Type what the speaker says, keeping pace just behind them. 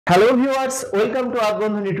Hello viewers, welcome to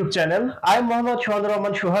Earthbondhon YouTube channel. I am Mohammad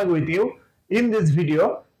Rahman Sohag with you. In this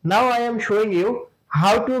video, now I am showing you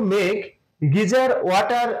how to make geyser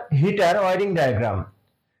water heater wiring diagram.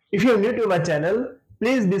 If you are new to my channel,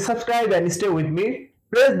 please be subscribed and stay with me.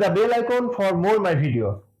 Press the bell icon for more my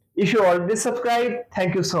video. If you already subscribed,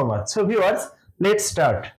 thank you so much. So viewers, let's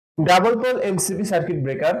start. Double pole MCB circuit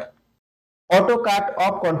breaker, auto cut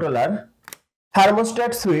off controller,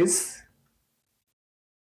 thermostat switch,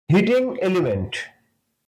 heating element,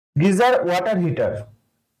 geyser water heater,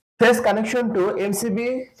 phase connection to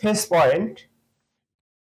MCB phase point,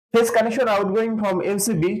 phase connection outgoing from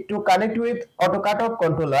MCB to connect with auto cutoff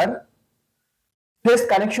controller, phase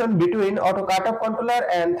connection between auto cutoff controller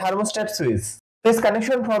and thermostat switch, phase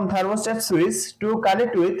connection from thermostat switch to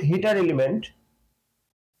connect with heater element,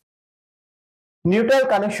 neutral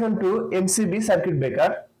connection to MCB circuit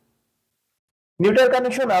breaker, neutral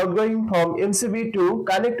connection outgoing from MCB to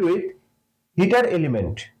connect with heater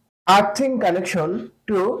element, earthing connection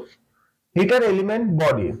to heater element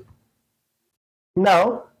body.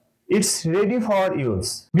 Now it's ready for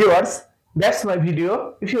use. Viewers, that's my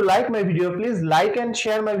video. If you like my video, please like and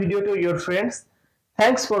share my video to your friends.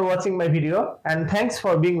 Thanks for watching my video and thanks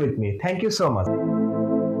for being with me. Thank you so much.